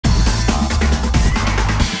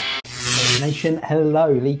Nation.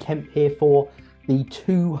 Hello, Lee Kemp here for the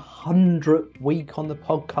 200th week on the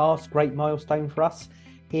podcast. Great milestone for us.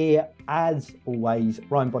 Here, as always,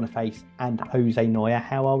 Ryan Boniface and Jose Noya.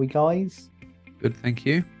 How are we, guys? Good, thank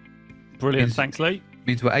you. Brilliant, thanks, Lee.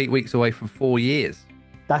 Means we're 8 weeks away from 4 years.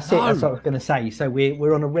 That's it. That's what I was going to say. So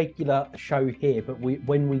we're on a regular show here, but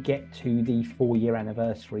when we get to the 4-year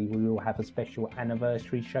anniversary, we will have a special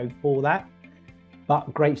anniversary show for that.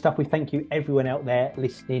 But great stuff. We thank you, everyone out there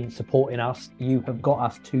listening, supporting us. You have got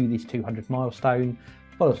us to this 200 milestone.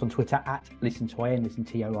 Follow us on Twitter at ListenToIN,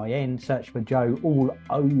 ListenToIN. Search for Joe all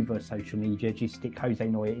over social media. Just stick Jose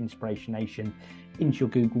Noya Inspiration Nation into your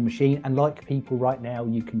Google machine. And like people right now,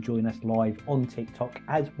 you can join us live on TikTok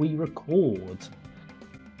as we record.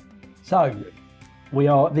 So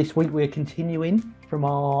this week we're continuing from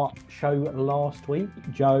our show last week.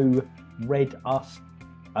 Joe read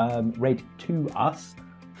to us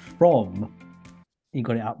from, you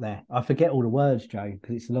got it up there, I forget all the words, Joe,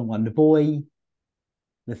 because it's a long one. The boy,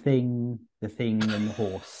 the thing and the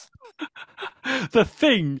horse. The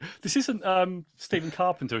Thing. This isn't Stephen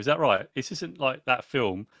Carpenter, is that right? This isn't like that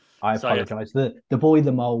film. I apologise. The boy,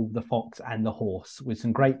 the mole, the fox and the horse, with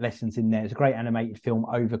some great lessons in there. It's a great animated film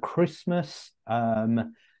over Christmas.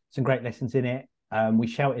 Some great lessons in it. We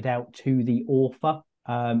shouted out to the author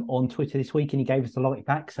on Twitter this week, and he gave us a like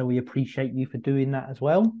back, so we appreciate you for doing that as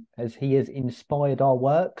well, as he has inspired our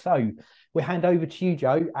work. So we'll hand over to you,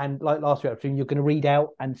 Joe, and like last week, I presume you're going to read out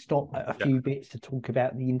and stop at a few bits to talk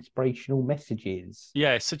about the inspirational messages.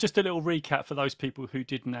 Yeah, so just a little recap for those people who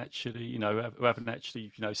didn't actually, who haven't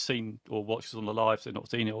actually, seen or watched us on the live, they've not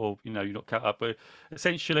seen it, or you're not caught up. But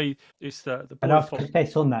essentially, it's the boy. And I've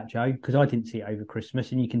confessed on that, Joe, because I didn't see it over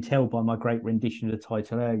Christmas, and you can tell by my great rendition of the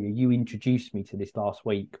title earlier. You introduced me to this last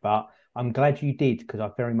week, but I'm glad you did, because I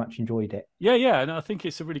very much enjoyed it. Yeah, and I think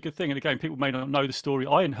it's a really good thing. And again, people may not know the story.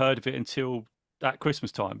 I hadn't heard of it until at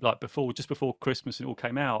Christmas time, just before Christmas, and it all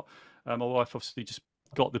came out. My wife obviously just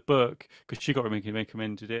got the book because she got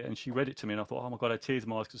recommended it, and she read it to me, and I thought, oh my god, I had tears in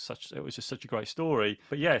my eyes because it was just such a great story.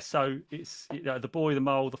 But yeah, so it's The Boy, the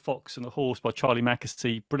Mole, the Fox and the Horse by Charlie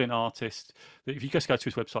Mackesy, brilliant artist. If you just go to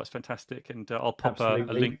his website, it's fantastic, and I'll pop a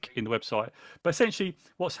link in the website. But essentially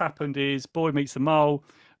what's happened is boy meets the mole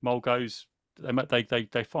goes,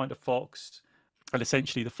 they find a fox, and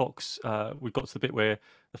essentially the fox, we've got to the bit where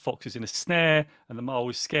the fox is in a snare and the mole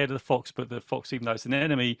is scared of the fox, but the fox, even though it's an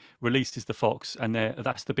enemy, releases the fox, and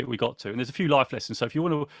that's the bit we got to. And there's a few life lessons. So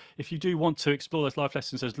if you do want to explore those life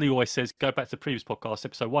lessons, as Lee always says, go back to the previous podcast,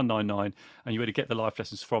 episode 199, and you really get the life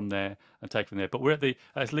lessons from there and take from there. But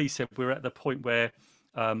as Lee said, we're at the point where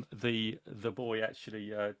the boy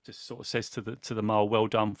actually just sort of says to the mole, well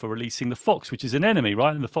done for releasing the fox, which is an enemy,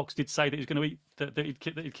 right? And the fox did say that he was going to eat, that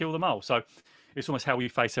he'd kill the mole. So it's almost how we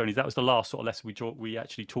face enemies. That was the last sort of lesson we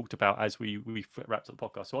actually talked about as we wrapped up the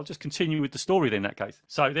podcast. So I'll just continue with the story then in that case.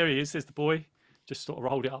 So there he is. There's the boy. Just sort of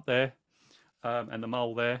rolled it up there, and the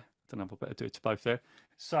mole there. I don't know if I better do it to both there.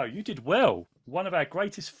 So you did well. One of our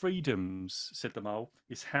greatest freedoms, said the mole,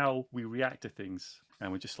 is how we react to things. And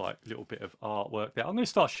we're just like a little bit of artwork there. I'm going to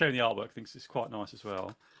start showing the artwork. I think it's quite nice as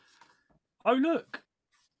well. Oh, look.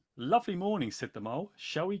 Lovely morning, said the mole.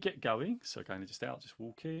 Shall we get going? So going just out, just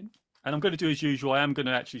walk in. And I'm going to do as usual. I am going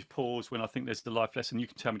to actually pause when I think there's the life lesson. You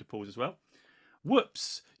can tell me to pause as well.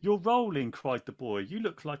 Whoops, you're rolling, cried the boy. You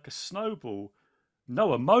look like a snowball.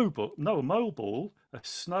 No, a mole ball, a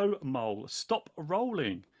snow mole. Stop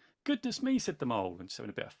rolling. Goodness me, said the mole, and just having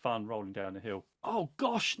a bit of fun rolling down the hill. Oh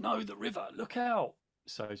gosh, no, the river, look out.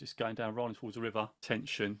 So just going down, rolling towards the river.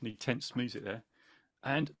 Tension, need tense music there.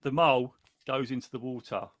 And the mole goes into the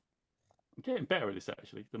water. I'm getting better at this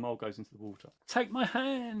actually. The mole goes into the water. Take my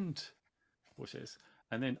hand, what's this?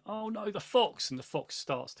 And then, oh no, the fox. And the fox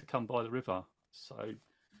starts to come by the river. So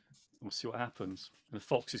we'll see what happens. And the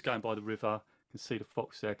fox is going by the river. You can see the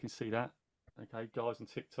fox there, can you see that? Okay, guys on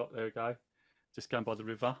TikTok, there we go. Just going by the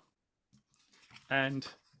river. And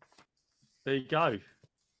there you go.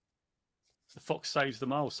 The fox saves the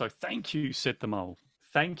mole. So thank you, said the mole.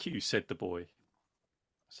 Thank you, said the boy.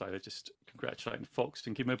 So they're just congratulating the fox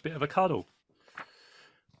and give him a bit of a cuddle.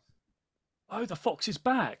 Oh, the fox is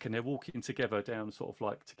back. And they're walking together down, sort of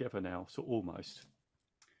like together now, sort of almost.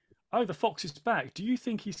 Oh, the fox is back. Do you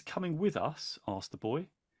think he's coming with us? Asked the boy.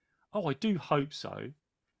 Oh, I do hope so.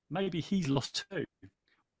 Maybe he's lost too.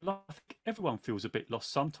 Well, I think everyone feels a bit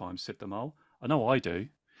lost sometimes, said the mole. I know I do.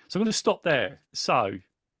 So I'm going to stop there. So,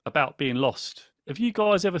 about being lost. Have you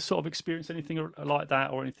guys ever sort of experienced anything like that,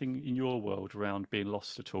 or anything in your world around being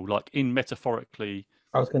lost at all? Like in metaphorically?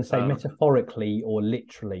 I was going to say metaphorically or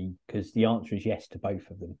literally, because the answer is yes to both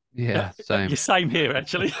of them. Yeah, same. Same here,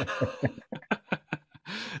 actually.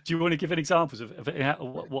 Do you want to give any examples of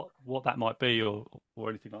what that might be, or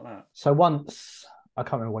anything like that? So once, I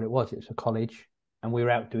can't remember what it was. It was a college, and we were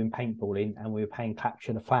out doing paintballing, and we were playing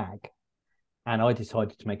capture the flag. And I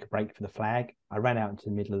decided to make a break for the flag. I ran out into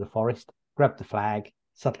the middle of the forest, grabbed the flag,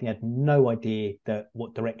 suddenly had no idea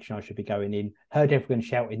what direction I should be going in. Heard everyone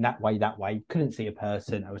shouting that way, couldn't see a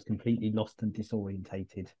person. I was completely lost and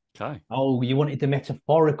disorientated. Okay. Oh, you wanted the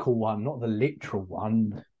metaphorical one, not the literal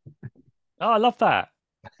one. Oh, I love that.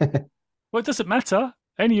 Well, it doesn't matter.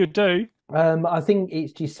 Any you do. I think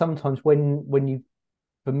it's just sometimes when you,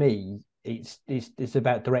 for me, it's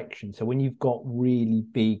about direction. So when you've got really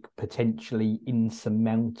big, potentially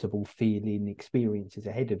insurmountable feeling experiences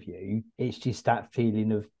ahead of you, it's just that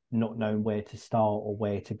feeling of not knowing where to start or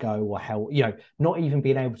where to go or how, not even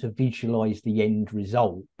being able to visualize the end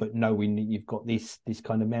result, but knowing that you've got this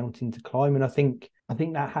kind of mountain to climb. And I think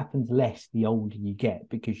that happens less the older you get,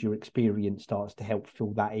 because your experience starts to help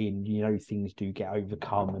fill that in. Things do get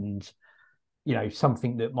overcome, and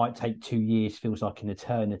something that might take 2 years feels like an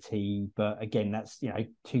eternity. But again, that's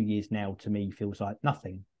 2 years now to me feels like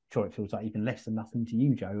nothing. Sure, it feels like even less than nothing to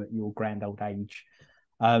you, Joe, at your grand old age.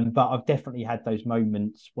 But I've definitely had those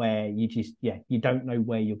moments where you just, you don't know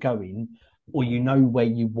where you're going, or where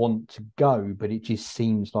you want to go, but it just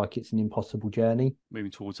seems like it's an impossible journey.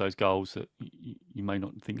 Moving towards those goals that you may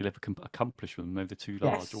not think you'll ever accomplish with them. Maybe they're too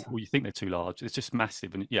large, Yes. or you think they're too large. It's just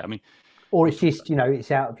massive. And yeah, I mean, or it's just,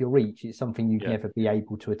 it's out of your reach. It's something you'd never be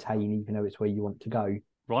able to attain, even though it's where you want to go.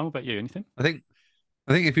 Ryan, what about you? Anything? I think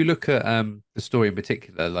if you look at the story in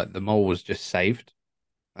particular, like the mole was just saved.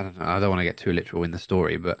 I don't know. I don't want to get too literal in the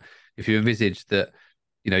story, but if you envisage that,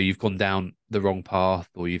 you've gone down the wrong path,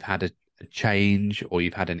 or you've had a change, or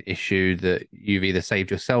you've had an issue that you've either saved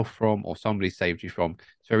yourself from or somebody saved you from,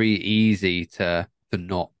 it's very easy to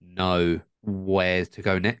not know where to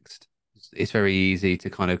go next. It's very easy to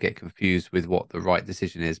kind of get confused with what the right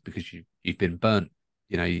decision is, because you've been burnt.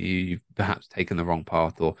 You've perhaps taken the wrong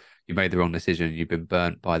path, or you made the wrong decision. You've been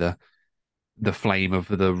burnt by the flame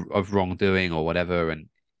of wrongdoing or whatever, and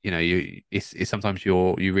it's sometimes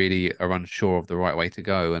you really are unsure of the right way to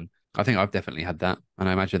go. And I think I've definitely had that, and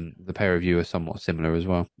I imagine the pair of you are somewhat similar as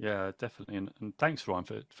well. Yeah, definitely. And thanks, Ryan,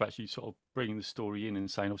 for actually sort of bringing the story in and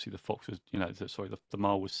saying, obviously, the fox was, the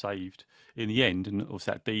mole was saved in the end. And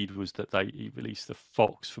obviously that deed was that he released the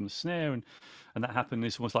fox from the snare, and that happened.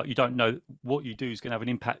 It's almost like you don't know what you do is going to have an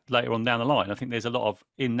impact later on down the line. I think there's a lot of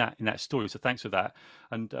in that story. So thanks for that.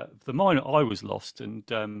 And the mine I was lost, and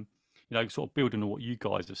sort of building on what you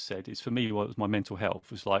guys have said, is for me what was my mental health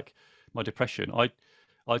was like my depression.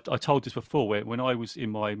 I told this before, where when I was in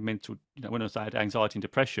my mental, when I had anxiety and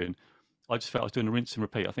depression, I just felt I was doing a rinse and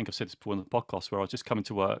repeat. I think I've said this before on the podcast, where I was just coming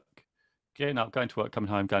to work, getting up, going to work, coming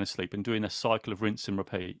home, going to sleep, and doing a cycle of rinse and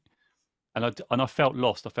repeat. And I felt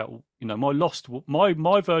lost. I felt,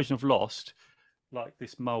 my version of lost, like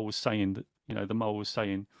this mole was saying that, the mole was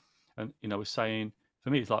saying, and was saying,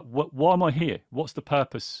 for me, it's like, why am I here? What's the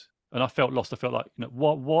purpose? And I felt lost. I felt like,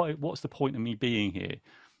 what's the point of me being here?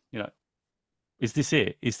 Is this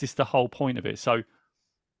it? Is this the whole point of it? So,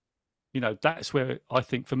 that's where I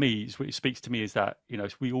think for me, is what it speaks to me, is that,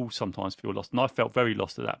 we all sometimes feel lost. And I felt very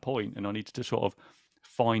lost at that point, and I needed to sort of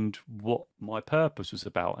find what my purpose was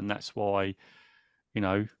about. And that's why,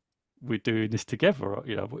 we're doing this together.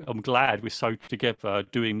 I'm glad we're so together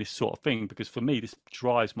doing this sort of thing, because for me, this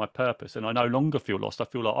drives my purpose, and I no longer feel lost. I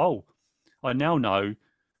feel like, oh, I now know.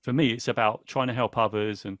 For me, it's about trying to help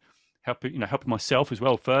others and helping myself as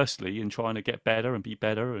well, firstly, and trying to get better and be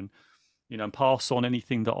better, and and pass on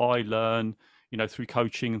anything that I learn, through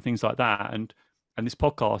coaching and things like that, and this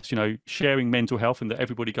podcast, sharing mental health, and that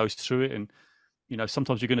everybody goes through it. And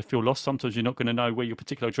sometimes you're going to feel lost, sometimes you're not going to know where your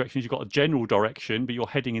particular direction is. You've got a general direction, but you're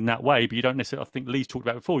heading in that way, but you don't necessarily, I think Lee's talked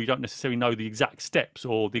about it before, you don't necessarily know the exact steps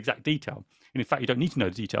or the exact detail. And in fact, you don't need to know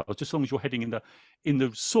the details. Just as long as you're heading in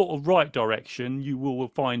the sort of right direction, you will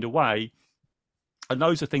find a way. And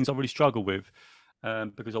those are things I really struggle with,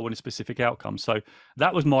 because I want a specific outcome. So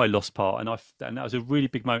that was my lost part, and that was a really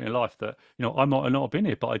big moment in life that I might not have been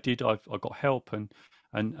here, but I did. I got help, and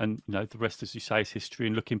the rest, as you say, is history.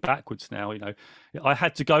 And looking backwards now, I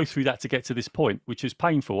had to go through that to get to this point, which is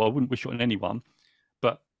painful. I wouldn't wish it on anyone,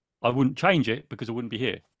 but I wouldn't change it, because I wouldn't be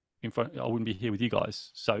here I wouldn't be here with you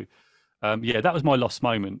guys. So that was my lost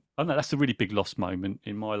moment. I know that's a really big lost moment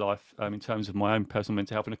in my life, in terms of my own personal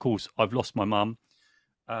mental health. And of course, I've lost my mum.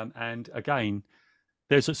 And again,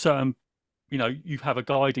 there's a certain, you have a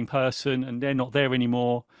guiding person, and they're not there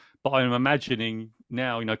anymore. But I'm imagining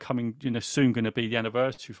now, coming, soon going to be the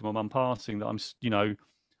anniversary for my mum passing, that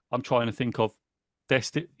I'm trying to think of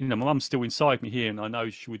my mum's still inside me here, and I know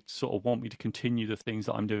she would sort of want me to continue the things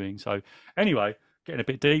that I'm doing. So anyway, getting a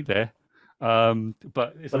bit deep there,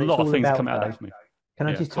 but there's a lot of things come out of that for me. Can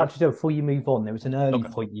I just touch it up before you move on? There was an early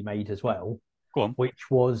point you made as well. Go on. Which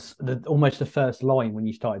was almost the first line when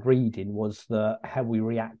you started reading was how we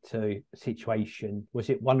react to a situation. Was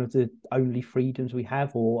it one of the only freedoms we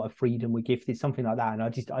have, or a freedom we're gifted, something like that? And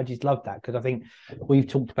I just love that, because I think we've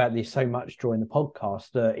talked about this so much during the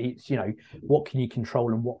podcast that it's, you know, what can you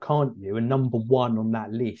control and what can't you? And number one on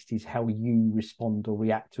that list is how you respond or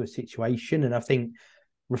react to a situation. And I think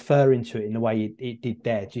referring to it in the way it did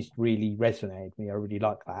there just really resonated with me. I really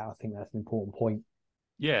like that. I think that's an important point.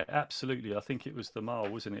 Yeah, absolutely. I think it was the mole,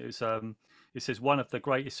 wasn't it? It says one of the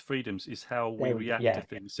greatest freedoms is how we react to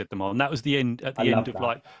things, said the mole. And that was the end at the end of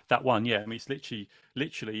like that one. Yeah. I mean, it's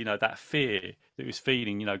literally, you know, that fear that he was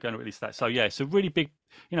feeling, you know, going to release that. So yeah, it's a really big,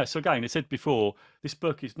 you know, so again, I said before, this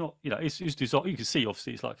book is not, you know, it's designed, you can see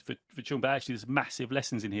obviously it's like for children, but actually there's massive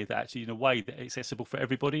lessons in here that actually in a way that it's accessible for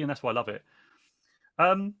everybody. And that's why I love it.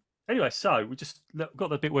 Anyway, so we just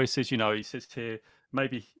got the bit where it says, you know, he says here,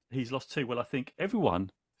 maybe he's lost too. Well, I think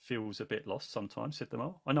everyone feels a bit lost sometimes, said the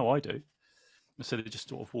mole. I know I do. And so they're just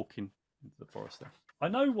sort of walking into the forest there. I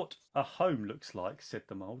know what a home looks like, said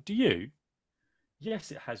the mole. Do you? Yes,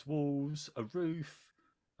 it has walls, a roof,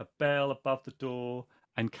 a bell above the door,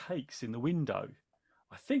 and cakes in the window.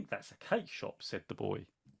 I think that's a cake shop, said the boy.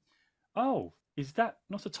 Oh, is that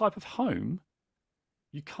not a type of home?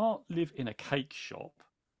 You can't live in a cake shop.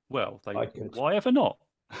 Well, why ever not?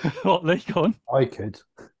 What, they gone? I could.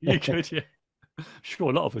 You could, yeah. Sure,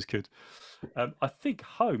 a lot of us could. I think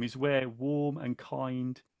home is where warm and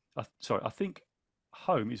kind. I think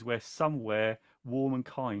home is where somewhere warm and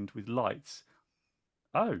kind with lights.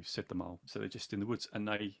 Oh, said the mole. So they're just in the woods and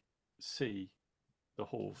they see the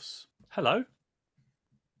horse. Hello.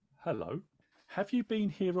 Hello. Have you been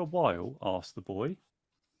here a while? Asked the boy.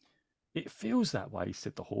 It feels that way,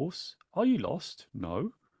 said the horse. Are you lost?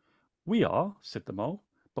 No. We are, said the mole,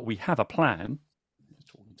 but we have a plan.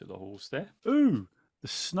 Talking to the horse there. Ooh, the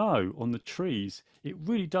snow on the trees. It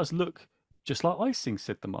really does look just like icing,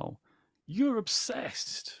 said the mole. You're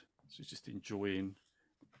obsessed. So he's just enjoying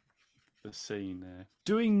the scene there.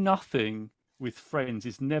 Doing nothing with friends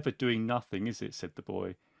is never doing nothing, is it? Said the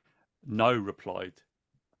boy. No, replied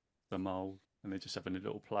the mole, and they're just having a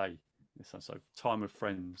little play. So time with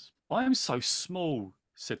friends. I am so small,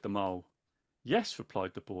 said the mole. Yes,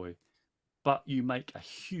 replied the boy, but you make a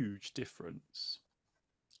huge difference.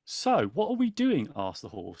 So, what are we doing? Asked the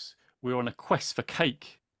horse. We're on a quest for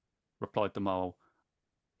cake, replied the mole.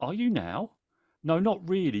 Are you now? No, not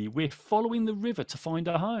really. We're following the river to find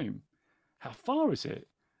a home. How far is it?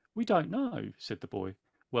 We don't know, said the boy.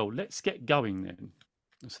 Well, let's get going then.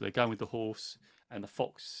 And so they're going with the horse, and the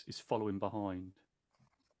fox is following behind.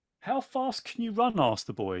 How fast can you run? Asked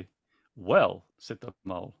the boy. Well, said the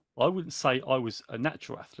mole, I wouldn't say I was a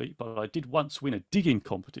natural athlete, but I did once win a digging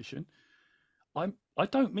competition. I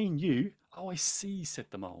don't mean you. Oh, I see, said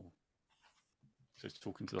the mole. So he's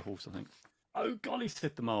talking to the horse, I think. Oh, golly,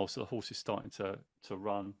 said the mole. So the horse is starting to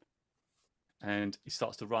run. And he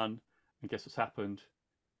starts to run. And guess what's happened?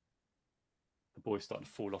 The boy's starting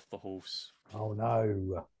to fall off the horse. Oh,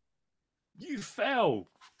 no. You fell.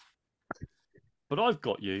 But I've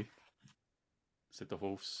got you, said the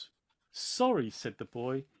horse. Sorry, said the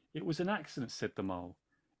boy. It was an accident, said the mole.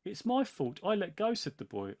 It's my fault. I let go, said the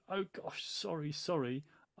boy. Oh, gosh, sorry.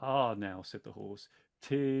 Ah, now, said the horse.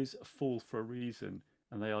 Tears fall for a reason,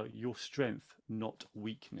 and they are your strength, not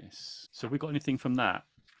weakness. So we got anything from that?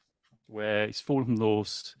 Where he's fallen from the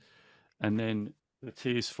horse, and then the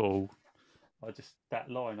tears fall. I just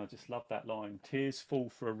love that line. Tears fall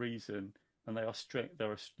for a reason, and they are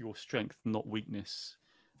your strength, not weakness.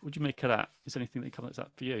 What do you make of that? Is there anything that comes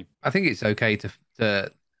up for you? I think it's okay to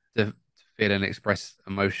feel and express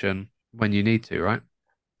emotion when you need to, right?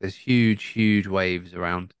 There's huge waves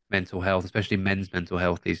around mental health, especially men's mental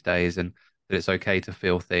health these days, and that it's okay to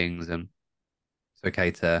feel things, and it's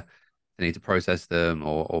okay to need to process them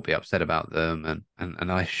or be upset about them,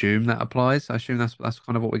 and I assume that applies. I assume that's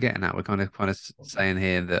kind of what we're getting at. We're kind of saying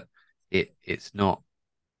here that it's not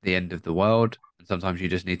the end of the world, and sometimes you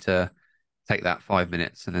just need to take that 5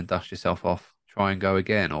 minutes and then dust yourself off, try and go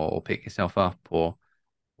again, or pick yourself up,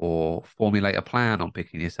 or formulate a plan on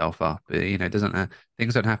picking yourself up. You know,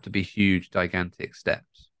 things don't have to be huge, gigantic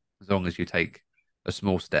steps. As long as you take a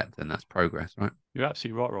small step, then that's progress, right? You're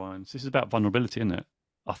absolutely right, Ryan. This is about vulnerability, isn't it?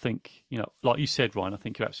 I think, you know, like you said, Ryan, I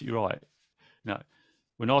think you're absolutely right. You know,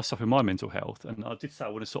 when I suffer my mental health, and I did say I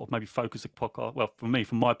want to sort of maybe focus the podcast, well, for me,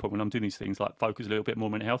 from my point, when I'm doing these things, like focus a little bit more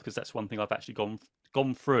on mental health, because that's one thing I've actually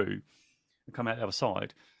gone through and come out the other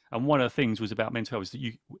side. And one of the things was about mental health is that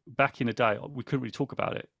you, back in the day, we couldn't really talk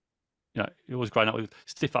about it. You know, it was growing up with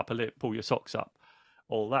stiff upper lip, pull your socks up,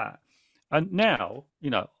 all that. And now, you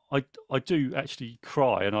know, I do actually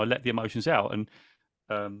cry and I let the emotions out. And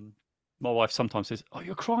my wife sometimes says, "Oh,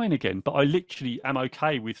 you're crying again," but I literally am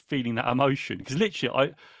okay with feeling that emotion, because literally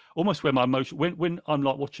I almost, when my emotion, when I'm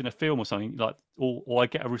like watching a film or something, like, or I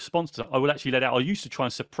get a response to that, I will actually let out. I used to try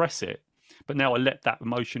and suppress it, but now I let that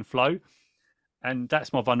emotion flow, and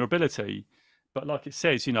that's my vulnerability. But like it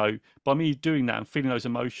says, you know, by me doing that and feeling those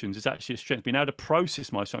emotions is actually a strength. Being able to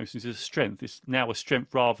process my emotions is a strength. It's now a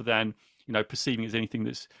strength rather than, you know, perceiving it as anything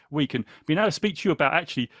that's weak. And being able to speak to you about,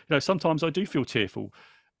 actually, you know, sometimes I do feel tearful,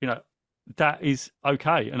 you know, that is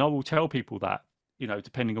okay. And I will tell people that, you know,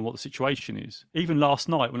 depending on what the situation is. Even last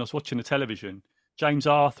night when I was watching the television, James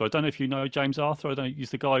Arthur, I don't know if you know James Arthur, I don't know,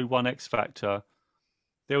 he's the guy who won X Factor.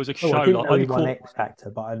 There was a show, I didn't like, know he won X Factor,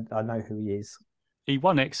 but I know who he is. He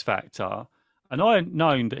won X Factor, and I hadn't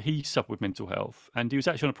known that he suffered with mental health. And he was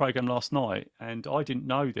actually on a program last night, and I didn't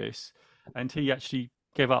know this. And he actually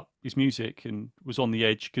gave up his music and was on the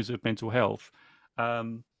edge because of mental health.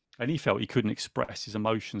 And he felt he couldn't express his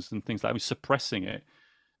emotions and things like that. He was suppressing it.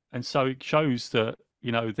 And so it shows that,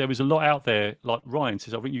 you know, there was a lot out there, like Ryan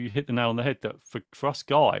says, I think you hit the nail on the head, that for us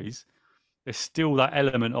guys, there's still that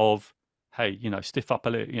element of, hey, you know, stiff up a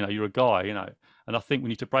little, you know, you're a guy, you know. And I think we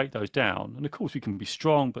need to break those down. And of course, we can be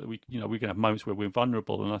strong, but we, you know, we're going to have moments where we're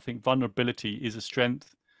vulnerable. And I think vulnerability is a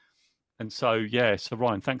strength. And so, yeah. So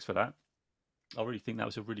Ryan, thanks for that. I really think that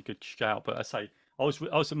was a really good shout. But I say, I was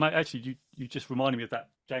actually, you just reminded me of that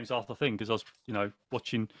James Arthur thing, because I was, you know,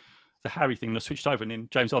 watching the Harry thing and I switched over, and then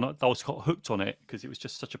James Arthur, I was got hooked on it because it was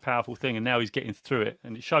just such a powerful thing. And now he's getting through it,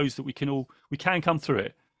 and it shows that we can come through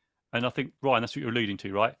it. And I think, Ryan, that's what you're alluding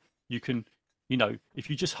to, right? You can, you know, if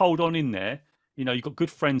you just hold on in there, you know, you've got good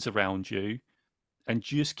friends around you and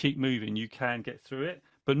just keep moving, you can get through it.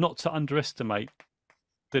 But not to underestimate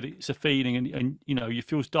that it's a feeling, and you know, it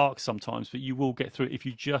feels dark sometimes, but you will get through it if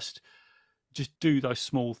you just do those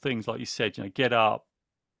small things, like you said, you know, get up,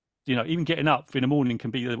 you know, even getting up in the morning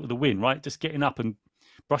can be the win, right? Just getting up and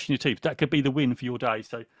brushing your teeth, that could be the win for your day.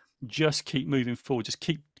 So just keep moving forward, just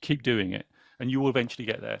keep doing it, and you will eventually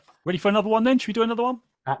get there. Ready for another one then? Should we do another one?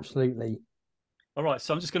 Absolutely. All right,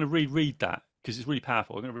 so I'm just going to reread that because it's really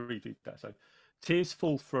powerful. I'm going to reread that. So, tears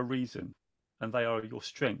fall for a reason, and they are your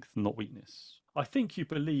strength, not weakness. I think you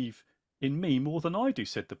believe in me more than I do,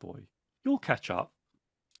 said the boy. You'll catch up.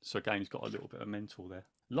 So again, he's got a little bit of mental there.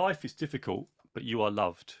 Life is difficult, but you are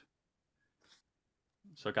loved.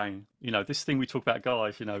 So again, you know, this thing we talk about,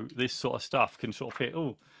 guys, you know, this sort of stuff can sort of hit,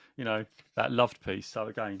 oh, you know, that loved piece. So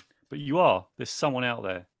again, but you are, there's someone out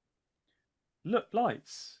there. Look,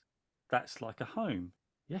 lights. That's like a home.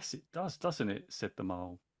 Yes, it does, doesn't it? Said the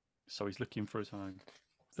mole. So he's looking for his home.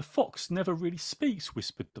 The fox never really speaks,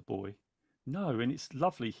 whispered the boy. No, and it's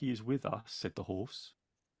lovely he is with us, said the horse.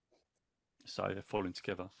 So they're falling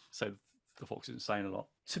together. So the fox isn't saying a lot.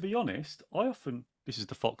 To be honest, I often, this is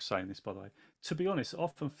the fox saying this, by the way. To be honest, I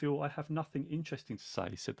often feel I have nothing interesting to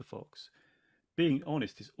say, said the fox. Being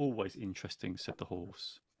honest is always interesting, said the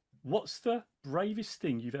horse. What's the bravest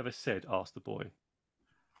thing you've ever said? Asked the boy.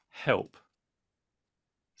 Help,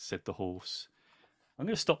 said the horse. I'm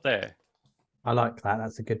going to stop there. I like that.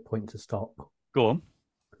 That's a good point to stop. Go on.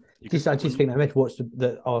 I just think that what's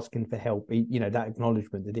the asking for help, you know, that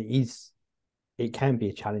acknowledgement that it can be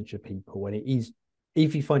a challenge for people, and it is,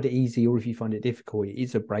 if you find it easy or if you find it difficult, it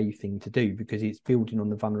is a brave thing to do, because it's building on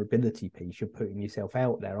the vulnerability piece. You're putting yourself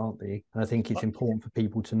out there, aren't you? And I think it's important for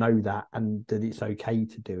people to know that, and that it's okay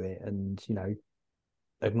to do it, and, you know,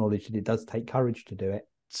 acknowledge that it does take courage to do it.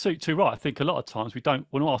 So right. I think a lot of times we don't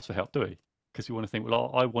want to ask for help, do we? Because we want to think,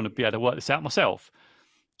 well, I want to be able to work this out myself.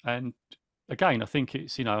 And again, I think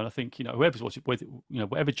it's, you know, and I think, you know, whoever's watching, whether, you know,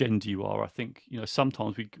 whatever gender you are, I think, you know,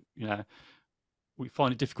 sometimes we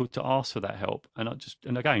find it difficult to ask for that help. And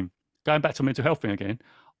and again, going back to mental health thing again,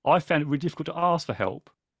 I found it really difficult to ask for help.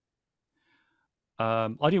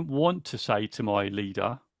 I didn't want to say to my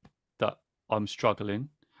leader that I'm struggling.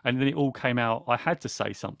 And then it all came out. I had to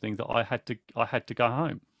say something, that I had to go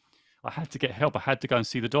home. I had to get help. I had to go and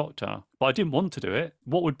see the doctor, but I didn't want to do it.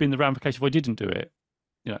 What would have been the ramification if I didn't do it?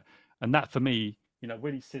 You know, and that for me, you know,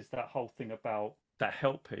 when he says that whole thing about that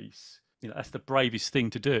help piece, you know, that's the bravest thing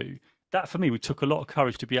to do. That for me, we took a lot of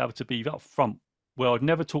courage to be able to be up front, where I'd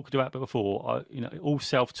never talked about it before. You know, all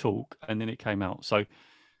self-talk, and then it came out. So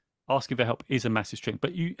asking for help is a massive strength.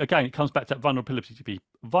 But again, it comes back to that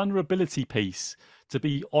vulnerability piece, to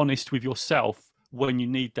be honest with yourself when you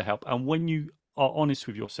need the help, and when you are honest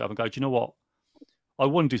with yourself and go, do you know what? I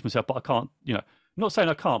want to do this myself, but I can't, you know, not saying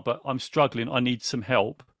I can't, but I'm struggling. I need some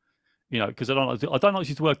help. You know, because I don't like to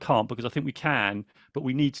use the word can't, because I think we can, but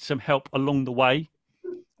we need some help along the way.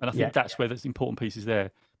 And I think that's where the important piece is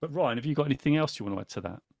there. But Ryan, have you got anything else you want to add to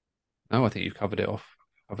that? No, I think you've covered it off.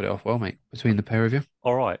 Covered it off well, mate. Between the pair of you.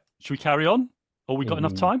 All right. Should we carry on? Or we got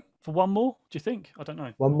enough time for one more? Do you think? I don't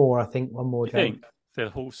know. One more, I think. One more. Do you think? The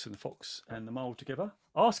horse and the fox and the mole together.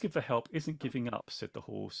 Asking for help isn't giving up, said the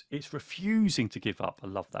horse. It's refusing to give up. I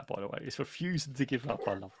love that, by the way. It's refusing to give up.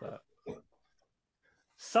 I love that.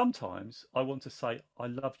 Sometimes I want to say, I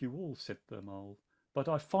love you all, said the mole, but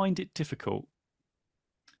I find it difficult.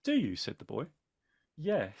 Do you? Said the boy.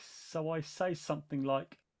 Yes, so I say something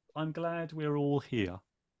like, I'm glad we're all here.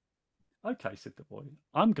 Okay, said the boy.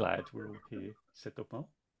 I'm glad we're all here, said the mole.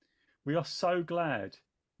 We are so glad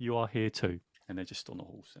you are here too. And they're just on the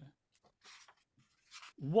horse there.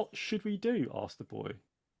 What should we do? Asked the boy.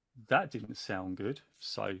 That didn't sound good.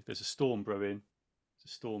 So there's a storm brewing. There's a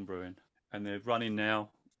storm brewing. And they're running now,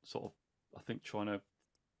 sort of, I think, trying to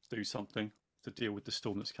do something to deal with the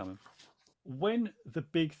storm that's coming. When the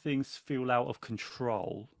big things feel out of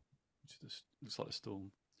control, which looks like a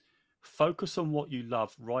storm, focus on what you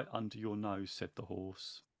love right under your nose, said the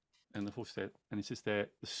horse. And the horse said, and it says there,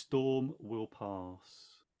 the storm will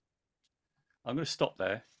pass. I'm going to stop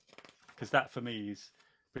there, because that for me is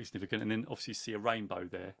pretty significant. And then obviously you see a rainbow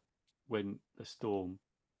there when the storm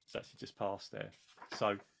has actually just passed there.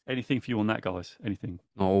 So anything for you on that, guys? Anything?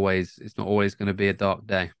 Not always. It's not always going to be a dark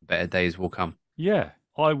day. Better days will come. Yeah,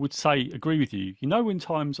 I would say agree with you. You know, in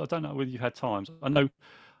times, I don't know whether you've had times. I know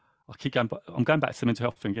I keep going, but I'm going back to the mental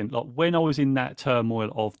health thing again. Like when I was in that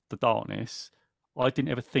turmoil of the darkness, I didn't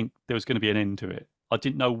ever think there was going to be an end to it. I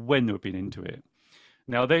didn't know when there would be an end to it.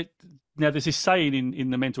 Now there's this saying in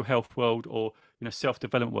the mental health world, or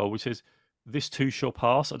self-development world, which says, "This too shall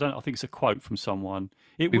pass." I think it's a quote from someone.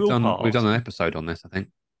 We've done an episode on this, I think.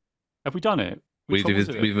 Have we done it? We've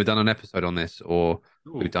either done an episode on this, or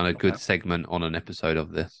we've done a good segment on an episode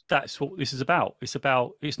of this. That's what this is about.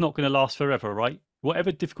 It's not going to last forever, right?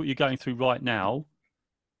 Whatever difficult you're going through right now,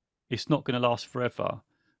 it's not going to last forever.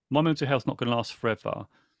 My mental health's not going to last forever.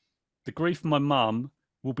 The grief of my mum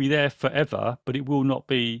will be there forever, but it will not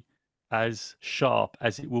be as sharp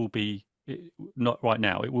as it will be not right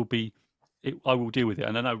now. It will be. I will deal with it.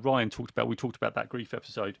 And I know Ryan we talked about that grief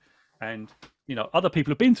episode, and other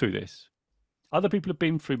people have been through this. Other people have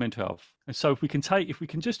been through mental health, and so if we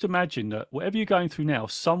can just imagine that whatever you're going through now,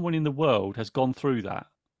 someone in the world has gone through that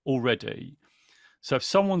already. So if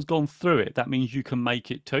someone's gone through it, that means you can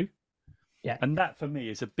make it too. Yeah. And that for me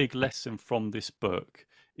is a big lesson from this book,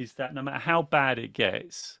 is that no matter how bad it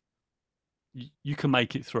gets, you can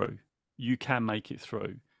make it through. You can make it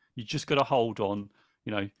through. You just got to hold on,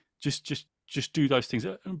 just do those things.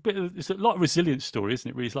 It's a lot of resilience story, isn't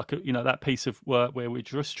it? Really, it's like that piece of work where we're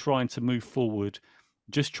just trying to move forward,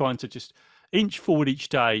 just trying to just inch forward each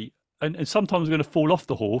day. And sometimes we're going to fall off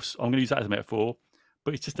the horse. I'm going to use that as a metaphor,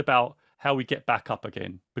 but it's just about how we get back up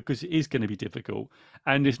again, because it is going to be difficult.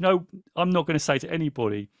 And I'm not going to say to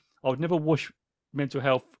anybody, I would never wish mental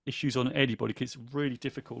health issues on anybody, because it's really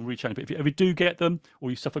difficult and really challenging. But if you ever do get them,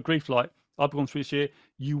 or you suffer grief like I've gone through this year,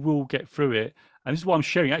 you will get through it. And this is why I'm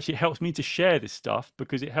sharing. Actually, it helps me to share this stuff,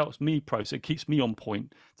 because it helps me process. It keeps me on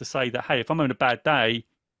point to say that, hey, if I'm having a bad day,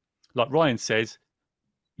 like Ryan says,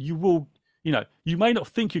 you will, you may not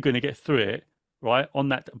think you're going to get through it, right, on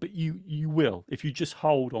that, but you will, if you just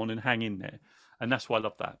hold on and hang in there. And that's why I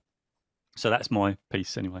love that. So that's my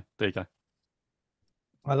piece anyway. There you go.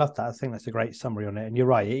 I love that. I think that's a great summary on it. And you're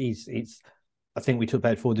right. It's I think we talked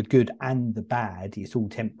about it before, the good and the bad, it's all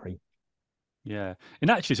temporary. Yeah.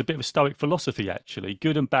 And actually, it's a bit of a Stoic philosophy, actually.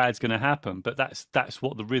 Good and bad's going to happen, but that's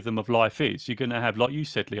what the rhythm of life is. You're going to have, like you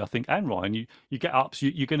said, Lee, I think, and Ryan, you get ups,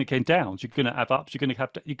 you're going to get downs, you're going to have ups,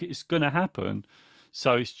 it's going to happen.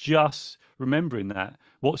 So it's just remembering that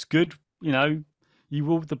what's good, the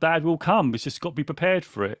bad will come. It's just got to be prepared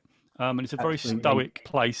for it. And it's a very Stoic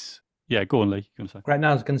place. Yeah, go on, Lee. You're going to say. Great. No,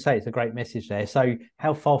 I was going to say it's a great message there. So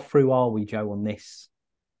how far through are we, Joe, on this?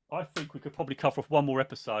 I think we could probably cover off one more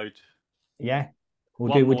episode. Yeah. We'll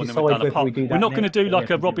decide whether we do that. We're not going to do like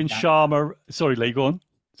a Robin Sharma. Sorry, Lee, go on.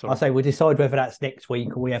 Sorry. I'll say we'll decide whether that's next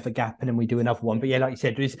week, or we have a gap and then we do another one. But yeah, like you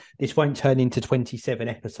said, this won't turn into 27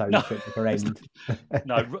 episodes at the end.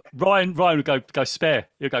 No, Ryan would go spare.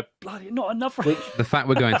 He'll go, bloody, not enough. The fact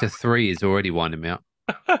we're going to 3 is already winding me up.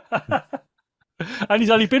 And he's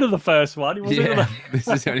only been on the first one. He wasn't this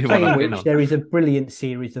is the only one I've been on. There is a brilliant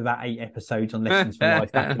series of about 8 episodes on Lessons from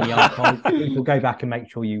Life back in the archive. People go back and make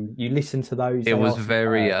sure you listen to those. It was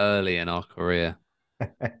very early in our career.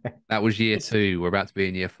 That was year 2. We're about to be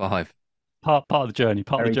in year 5. Part of the journey.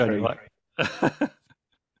 Part of the journey, right?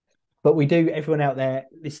 But we do, everyone out there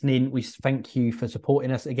listening, we thank you for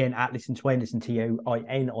supporting us again at Listen to Win, Listen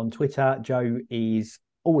TOIN on Twitter. Joe is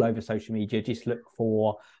all over social media. Just look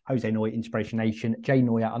for Jose Noya Inspiration Nation,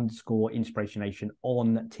 _Inspiration Nation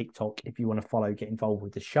on TikTok if you want to follow, get involved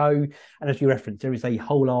with the show. And as you referenced, there is a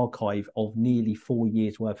whole archive of nearly 4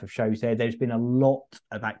 years worth of shows there. There's been a lot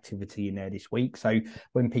of activity in there this week. So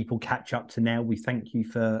when people catch up to now, we thank you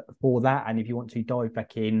for that. And if you want to dive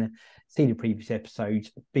back in, see the previous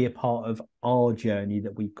episodes, be a part of our journey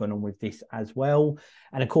that we've gone on with this as well.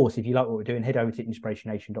 And of course, if you like what we're doing, head over to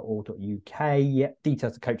inspirationnation.org.uk,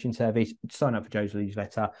 details of coaching service, sign up for Joe's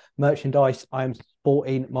newsletter, merchandise. I am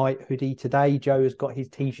sporting my hoodie today. Joe has got his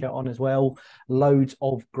t-shirt on as well. Loads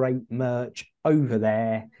of great merch over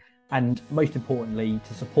there. And most importantly,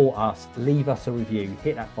 to support us, leave us a review,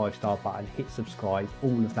 hit that 5-star button, hit subscribe.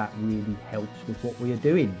 All of that really helps with what we are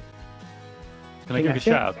doing. Can I give a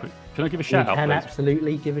shout out? Can I give a shout out, please? Can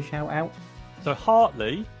absolutely give a shout out. So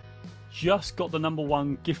Hartley just got the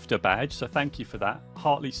 #1 gifter badge, so thank you for that.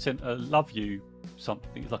 Hartley sent a love you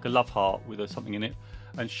something, like a love heart with something in it.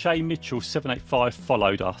 And Shay Mitchell 785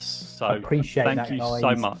 followed us. So appreciate that, thank you guys.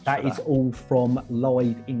 so much. That is all from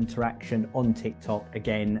live interaction on TikTok.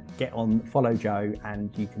 Again, get on, follow Joe, and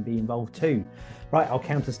you can be involved too. Right, I'll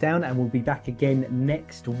count us down, and we'll be back again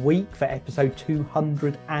next week for episode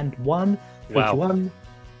 201. Wow. 21.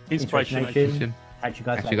 Inspiration Nation. Catch you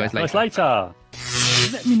guys later.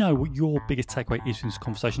 Let me know what your biggest takeaway is from this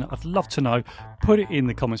conversation. I'd love to know. Put it in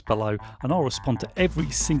the comments below and I'll respond to every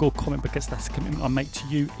single comment because that's the commitment I make to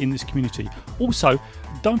you in this community. Also,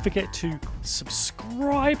 don't forget to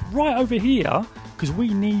subscribe right over here because we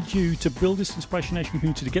need you to build this Inspiration Nation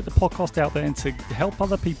community, to get the podcast out there and to help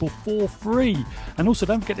other people for free. And also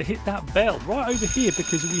don't forget to hit that bell right over here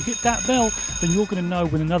because if you hit that bell, then you're going to know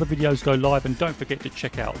when another videos go live. And don't forget to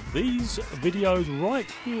check out these videos right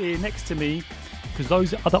here next to me, because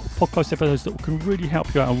those are other podcast episodes that can really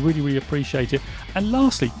help you out. I really appreciate it. And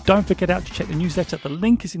lastly, don't forget to check the newsletter. The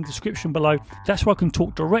link is in the description below. That's where I can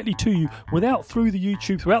talk directly to you through the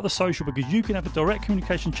YouTube, throughout the social, because you can have a direct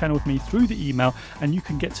communication channel with me through the email, and you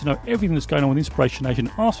can get to know everything that's going on with Inspiration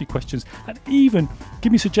Nation, ask me questions, and even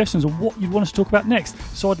give me suggestions of what you'd want us to talk about next.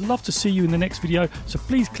 So I'd love to see you in the next video. So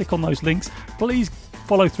please click on those links. Please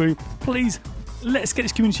follow through. Please, let's get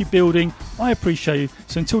this community building. I appreciate you.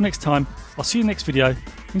 So until next time, I'll see you in the next video,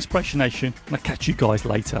 Inspiration Nation, and I'll catch you guys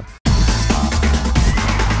later.